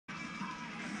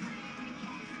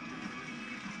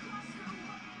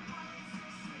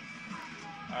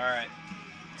Alright.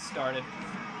 Started.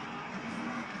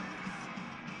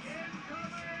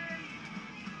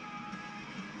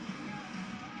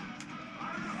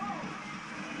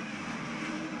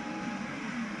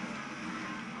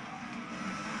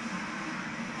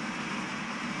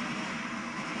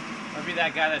 Or be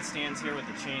that guy that stands here with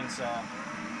the chainsaw.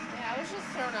 Yeah, I was just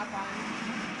thrown up on him.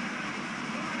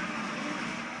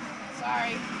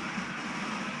 Sorry.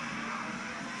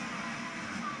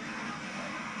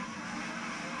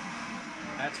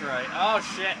 That's right. Oh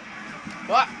shit!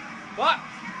 Fuck! Fuck!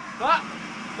 Fuck!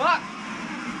 Fuck!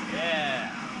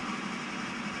 Yeah!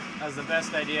 That was the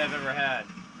best idea I've ever had.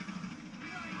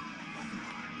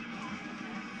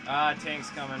 Ah, tank's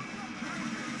coming.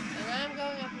 And I'm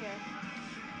going up here.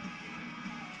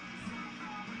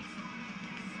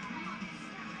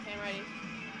 Okay, I'm ready.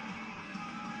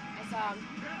 I saw him.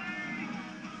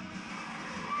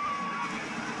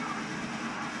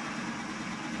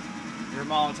 Your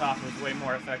Molotov was way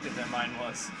more effective than mine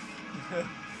was. Yeah,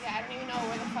 I don't even know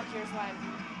where the fuck yours went.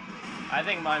 I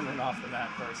think mine went off the map,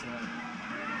 personally.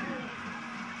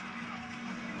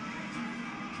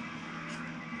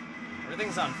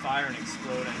 Everything's on fire and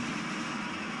exploding.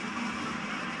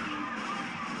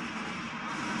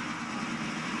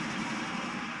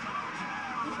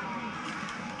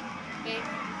 Babe.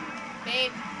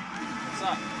 Babe. What's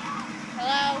up?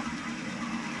 Hello?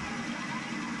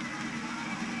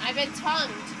 I've been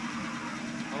tongued.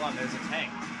 Hold on, there's a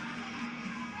tank.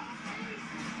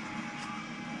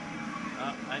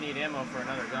 Oh, I need ammo for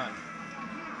another gun.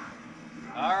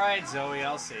 Alright, Zoe,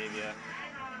 I'll save you.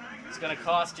 It's gonna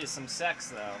cost you some sex,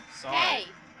 though. Sorry. Hey!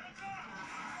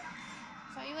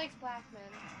 So you liked black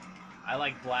men. I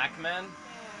like black men?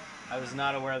 Yeah. I was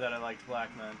not aware that I liked black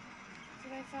men. That's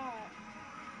what I thought.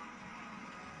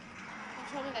 You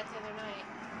told me that the other night.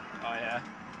 Oh, yeah?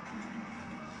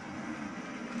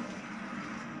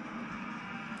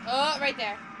 Oh, right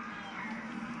there.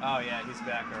 Oh, yeah, he's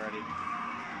back already.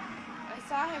 I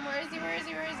saw him. Where is he? Where is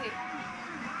he? Where is he?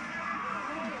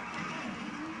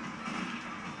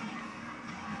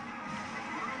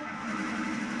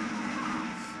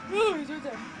 Ooh, he's right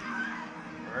there.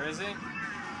 Where is he? Oh,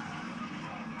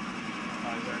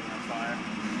 he's already on fire.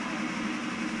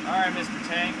 Alright, Mr.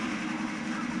 Tank.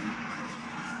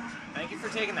 Thank you for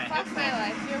taking that hit. Fuck my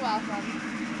life. You're welcome.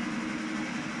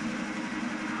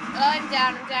 Oh, I'm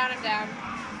down. I'm down. I'm down.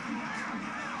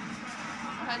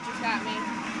 Hunter's got me.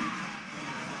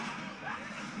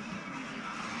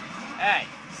 Hey,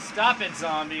 stop it,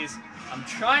 zombies. I'm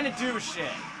trying to do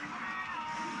shit.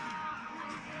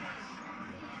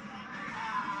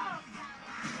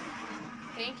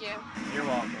 Thank you. You're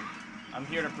welcome. I'm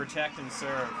here to protect and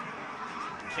serve.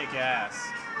 Kick ass.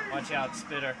 Watch out,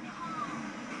 Spitter.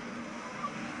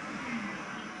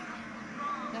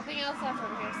 Nothing else left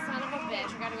over here. Son of a bitch.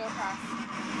 I gotta go across.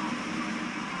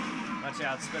 Watch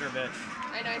out, Spitter bitch.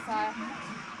 I know I saw it.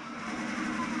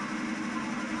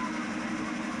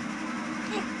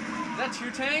 Is that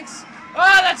two tanks?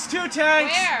 Oh, that's two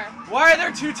tanks! Where? Why are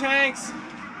there two tanks?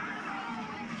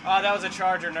 Oh, that was a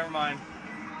charger. Never mind.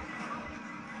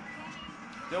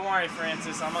 Don't worry,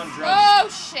 Francis. I'm on drugs. Oh,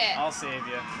 shit. I'll save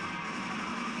you.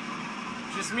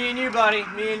 Just me and you, buddy.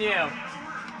 Me and you.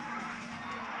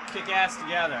 Kick ass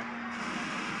together.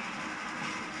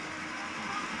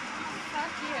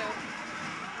 Fuck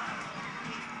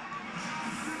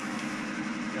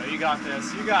you. Yo, you got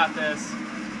this. You got this.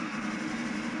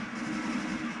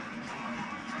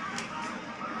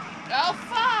 Oh,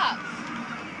 fuck!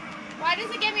 Why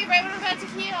does it get me right when I'm about to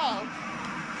heal?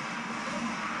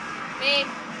 Babe.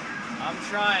 I'm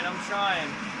trying. I'm trying.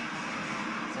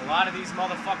 There's a lot of these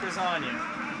motherfuckers on you.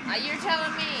 You're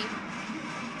telling me.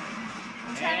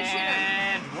 I'm trying to shoot him.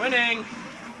 And winning.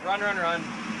 Run, run, run.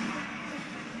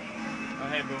 Oh,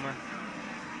 hey, Boomer.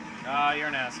 Oh, you're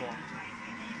an asshole.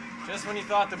 Just when you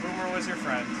thought the Boomer was your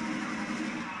friend,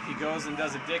 he goes and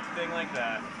does a dick thing like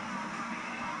that.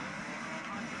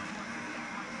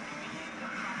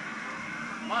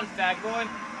 Come on, fag boy.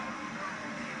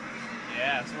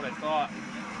 Yeah, that's what I thought.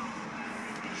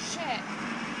 Shit.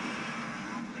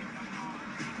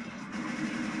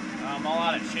 I'm all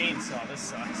out of chainsaw. This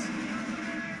sucks.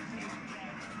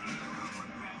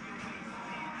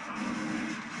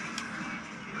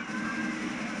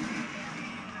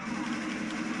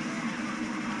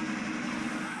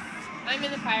 I'm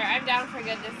in the fire. I'm down for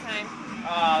good this time.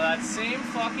 Oh, that same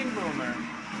fucking Boomer.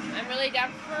 I'm really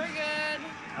down for good.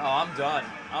 Oh, I'm done.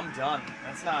 I'm done.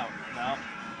 That's not... No.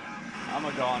 I'm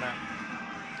a goner.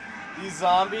 These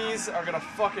zombies are gonna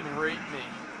fucking rape me.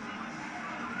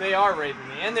 They are raping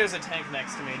me. And there's a tank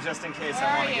next to me, just in case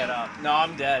I want to get up. No,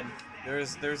 I'm dead.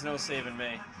 There's no saving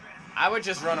me. I would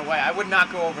just run away. I would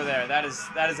not go over there. That is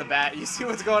a bad. You see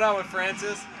what's going on with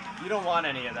Francis? You don't want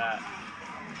any of that.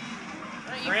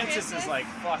 Francis is like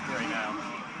fucked right now.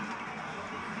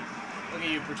 Look at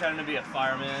you pretending to be a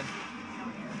fireman.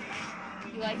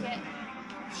 You like it?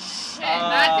 Shit,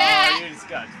 not that. You just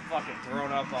got fucking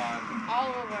thrown up on. All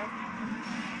over.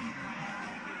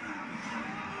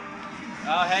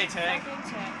 Oh, hey, tank.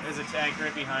 Fucking tank. There's a tank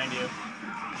right behind you.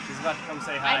 He's about to come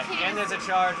say hi. I can't And there's a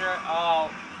charger. Oh,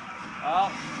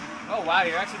 wow,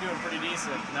 you're actually doing pretty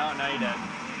decent. No, now you're dead.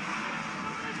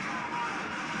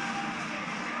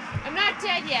 I'm not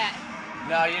dead yet.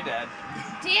 No, you're dead.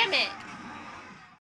 Damn it.